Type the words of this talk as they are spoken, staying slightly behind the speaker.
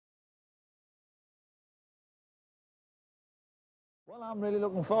Well, I'm really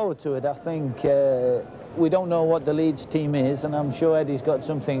looking forward to it. I think we don't know what the Leeds team is, and I'm sure Eddie's got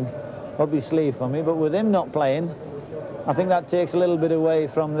something up his sleeve for me, but with him not playing, I think that takes a little bit away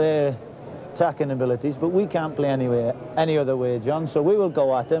from their attacking abilities, but we can't play any other way, John, so we will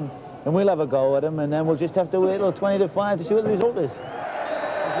go at them, and we'll have a go at them, and then we'll just have to wait till 20-5 to see what the result is.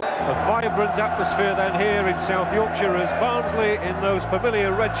 A vibrant atmosphere then here in South Yorkshire as Barnsley in those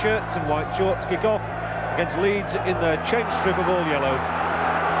familiar red shirts and white shorts kick off against Leeds in their change strip of all yellow.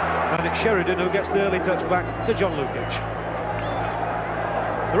 And it's Sheridan who gets the early touch back to John Lukic.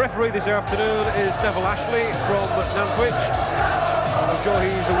 The referee this afternoon is Neville Ashley from Nantwich. And I'm sure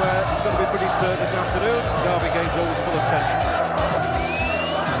he's aware he's going to be pretty stern this afternoon. Derby game's always full of tension.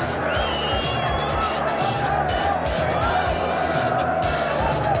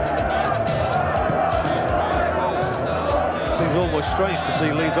 Seems almost strange to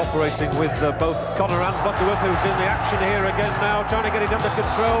see Leeds operating with both Connor and Butterworth, who's in the action here again now, trying to get it under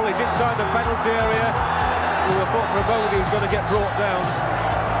control. He's inside the penalty area. We were thought for a moment he was going to get brought down.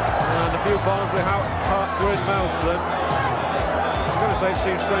 And a few Barnsley hearts were in mouth then. I'm going to say it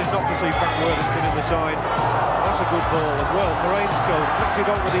seems strange not to see Pat Worthington in the side. That's a good ball as well. Morainscove flicks it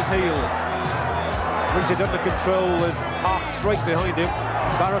on with his heel. Brings it under control with Hart straight behind him.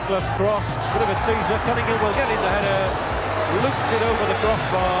 Barraclough's cross, bit of a teaser. Cunningham will get in the header. Loops it over the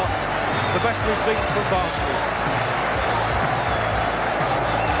crossbar. The best we've seen from Barnsley.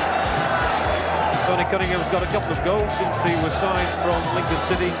 Tony Cunningham's got a couple of goals since he was signed from Lincoln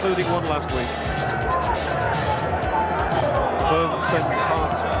City, including one last week. Burns sends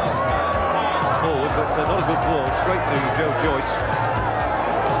Hart forward, but not a good ball, straight to Joe Joyce.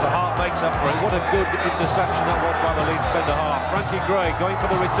 The Hart makes up for it. What a good interception that was by the Leeds centre-half. Frankie Gray going for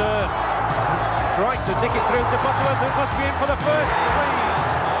the return. Tried to nick it through to Butterworth, who must be in for the first three.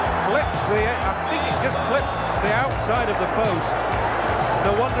 Clipped I think it just clipped the outside of the post.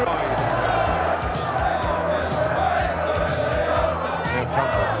 No wonder.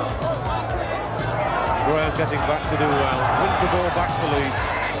 Graham getting back to do well. Wins the ball back to Leeds.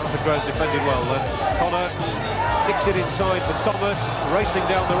 After Graham defended well then. Connor kicks it inside for Thomas. Racing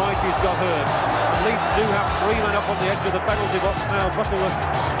down the right, he's got Hurd. Leeds do have three men up on the edge of the penalty box now. Butterworth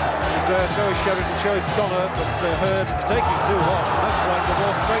is there, so is Sheridan, so is Connor, but Hurd taking too hot. That's playing the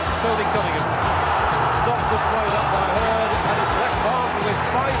ball straight to Tony Cunningham. Not good play up by Hurd, and it's left Barnsley with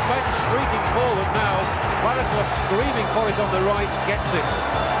 5 men streaking forward now. Barraclough screaming for it on the right, gets it.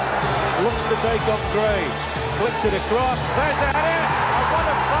 Looks to take on Gray, flicks it across, there's the header, and what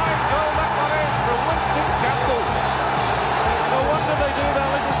a fine goal that one is from Winston Campbell. No wonder they do their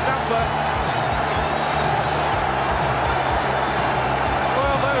little samba.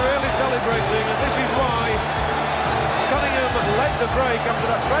 Well, they're really celebrating, and this is why Cunningham led the break after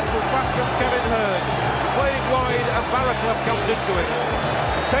that dreadful pass from Kevin Hurd. Playing wide, and Barraclough comes into it.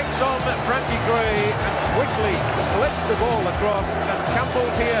 Takes on Frankie Gray and quickly flips the ball across, and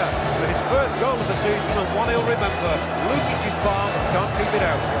Campbell's here with his first goal of the season, and one he'll remember. Lukic's palm can't keep it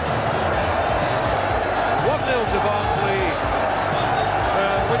out. 1-0 to Barnsley.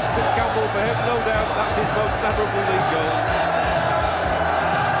 Winston Campbell, for him, no doubt, that's his most memorable league goal.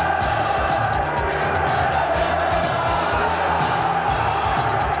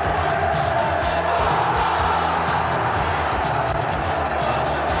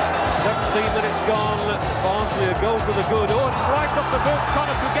 Gone, Barnsley a goal to the good. Oh, it's sliced off the boot.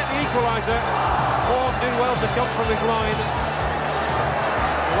 Connor could get the equaliser. Horn did well to come from his line.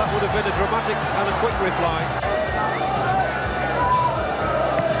 Well, that would have been a dramatic and a quick reply.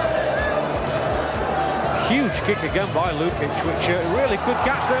 Huge kick again by Lukic, which really could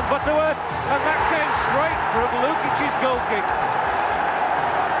catch them. Butterworth, and that came straight from Lukic's goal kick.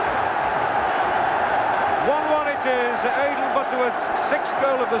 1-1 it is. Aidan Butterworth's 6th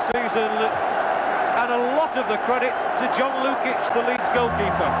goal of the season. And a lot of the credit to John Lukic, the Leeds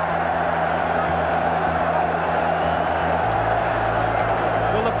goalkeeper.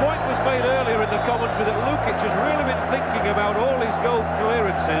 Well, the point was made earlier in the commentary that Lukic has really been thinking about all his goal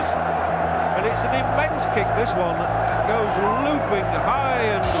clearances. And it's an immense kick, this one. It goes looping high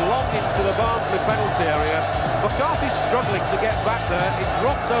and long into the Barnsley penalty area. McCarthy's struggling to get back there. It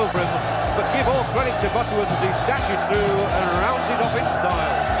drops over him. But give all credit to Butterworth as he dashes through and rounds it off in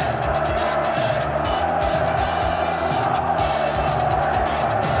style.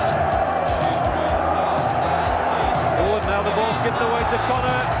 Now the ball's given away to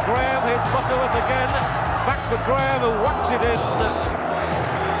Connor. Graham, here's Butterworth again. Back to Graham, who whacks it in.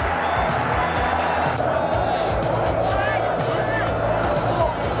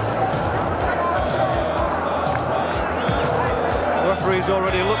 The referee's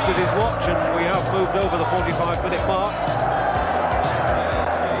already looked at his watch, and we have moved over the 45-minute mark.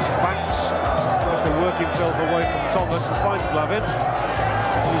 to work himself away from Thomas and finds Glavin.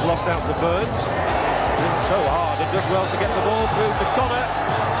 He's lost out to Burns. It's so hard and does well to get the ball through to Connor.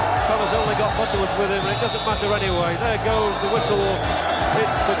 Connor's only got Butterworth with him, and it doesn't matter anyway. There goes the whistle.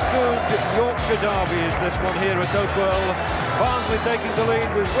 It's a good Yorkshire derby, is this one here at Oakwell. Barnsley taking the lead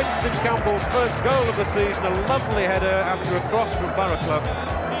with Winston Campbell's first goal of the season, a lovely header after a cross from Barraclough.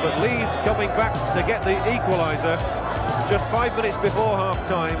 But Leeds coming back to get the equaliser just 5 minutes before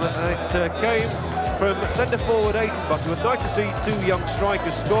half-time. It came from centre-forward Aidan Butterworth. Nice to see two young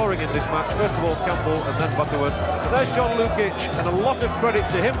strikers scoring in this match. First of all Campbell and then Butterworth. And there's John Lukic, and a lot of credit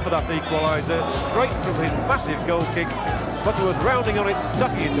to him for that equaliser, straight from his massive goal kick. Butterworth rounding on it,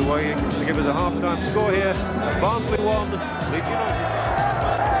 tucking it away to give us a half-time score here. Barnsley 1, Leeds United.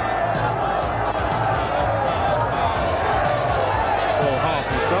 Paul Hart,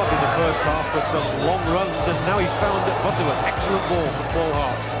 he started the first half with some long runs, and now he's found Butterworth. Excellent ball from Paul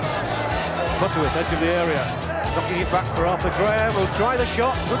Hart. Butterworth, edge of the area, knocking it back for Arthur Graham, who'll try the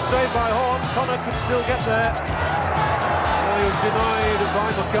shot. Good save by Horn. Connor could still get there. He was denied by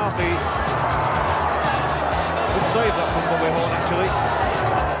McCarthy. Good save that from Bobby Horn, actually.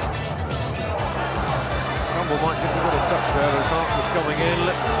 Campbell might just have got a touch there as Hart was coming in.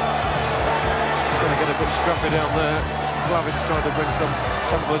 Going to get a bit scrappy down there. Glavin's trying to bring some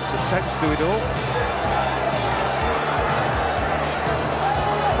semblance of sense to it all.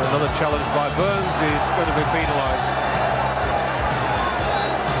 Another challenge by Burns is going to be penalised.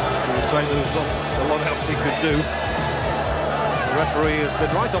 He was saying there was not a lot else he could do. The referee has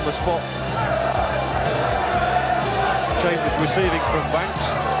been right on the spot. Chambers receiving from Banks.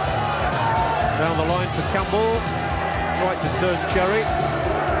 Down the line to Campbell. Tried to turn Cherry.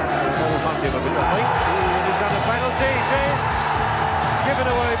 Paul had him a bit, I think. Is that a penalty? It is. Given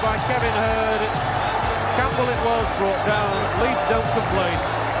away by Kevin Hurd. Campbell it was, brought down. Leeds don't complain.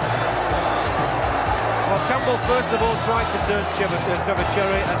 Well, Campbell first of all tried to turn Trevor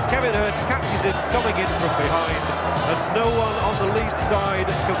Cherry, and Kevin Hurd catches him coming in from behind, and no one on the Leeds side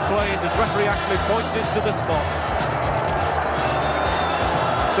complained as referee actually pointed to the spot.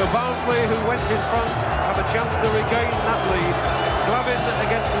 So Barnsley, who went in front, have a chance to regain that lead. Glavin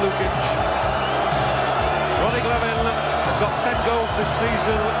against Lukic. Ronnie Glavin has got 10 goals this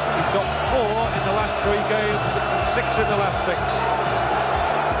season. He's got 4 in the last 3 games and 6 in the last 6.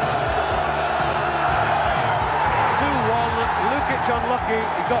 Unlucky,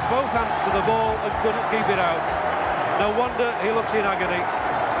 he got both hands to the ball and couldn't keep it out. No wonder he looks in agony.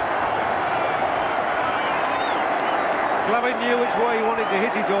 Glavin knew which way he wanted to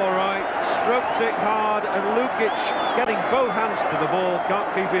hit it all right, stroked it hard, and Lukic, getting both hands to the ball, can't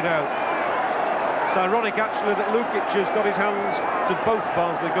keep it out. It's ironic actually that Lukic has got his hands to both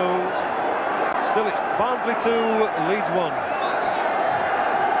Barnsley goals. Still it's Barnsley 2, Leeds 1.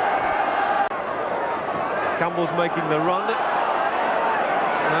 Campbell's making the run.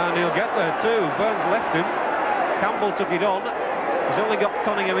 And he'll get there too. Burns left him. Campbell took it on. He's only got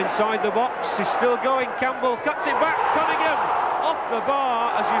Cunningham inside the box. He's still going. Campbell cuts it back. Cunningham off the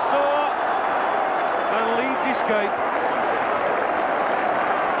bar, as you saw. And Leeds escape.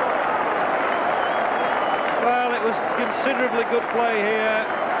 Well, it was considerably good play here.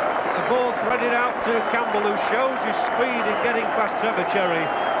 The ball threaded out to Campbell, who shows his speed in getting past Trevor Cherry.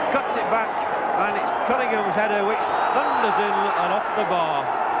 Cuts it back, and it's Cunningham's header which thunders in and off the bar.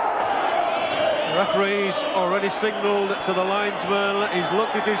 The referee's already signalled to the linesman. He's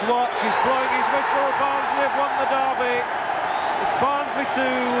looked at his watch, he's blowing his whistle. Barnsley have won the derby. It's Barnsley 2,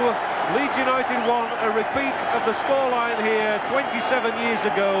 Leeds United 1, a repeat of the scoreline here 27 years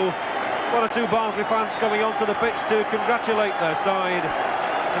ago. One or two Barnsley fans coming onto the pitch to congratulate their side.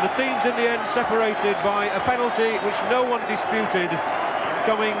 And the teams in the end separated by a penalty which no one disputed,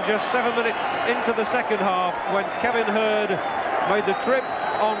 coming just 7 minutes into the second half when Kevin Hurd made the trip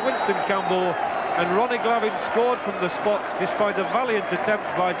on Winston Campbell, and Ronnie Glavin scored from the spot despite a valiant attempt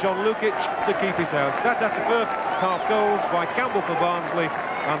by John Lukic to keep it out. That after first half goals by Campbell for Barnsley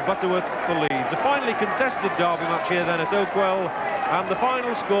and Butterworth for Leeds. A finely contested derby match here then at Oakwell, and the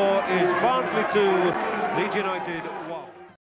final score is Barnsley 2, Leeds United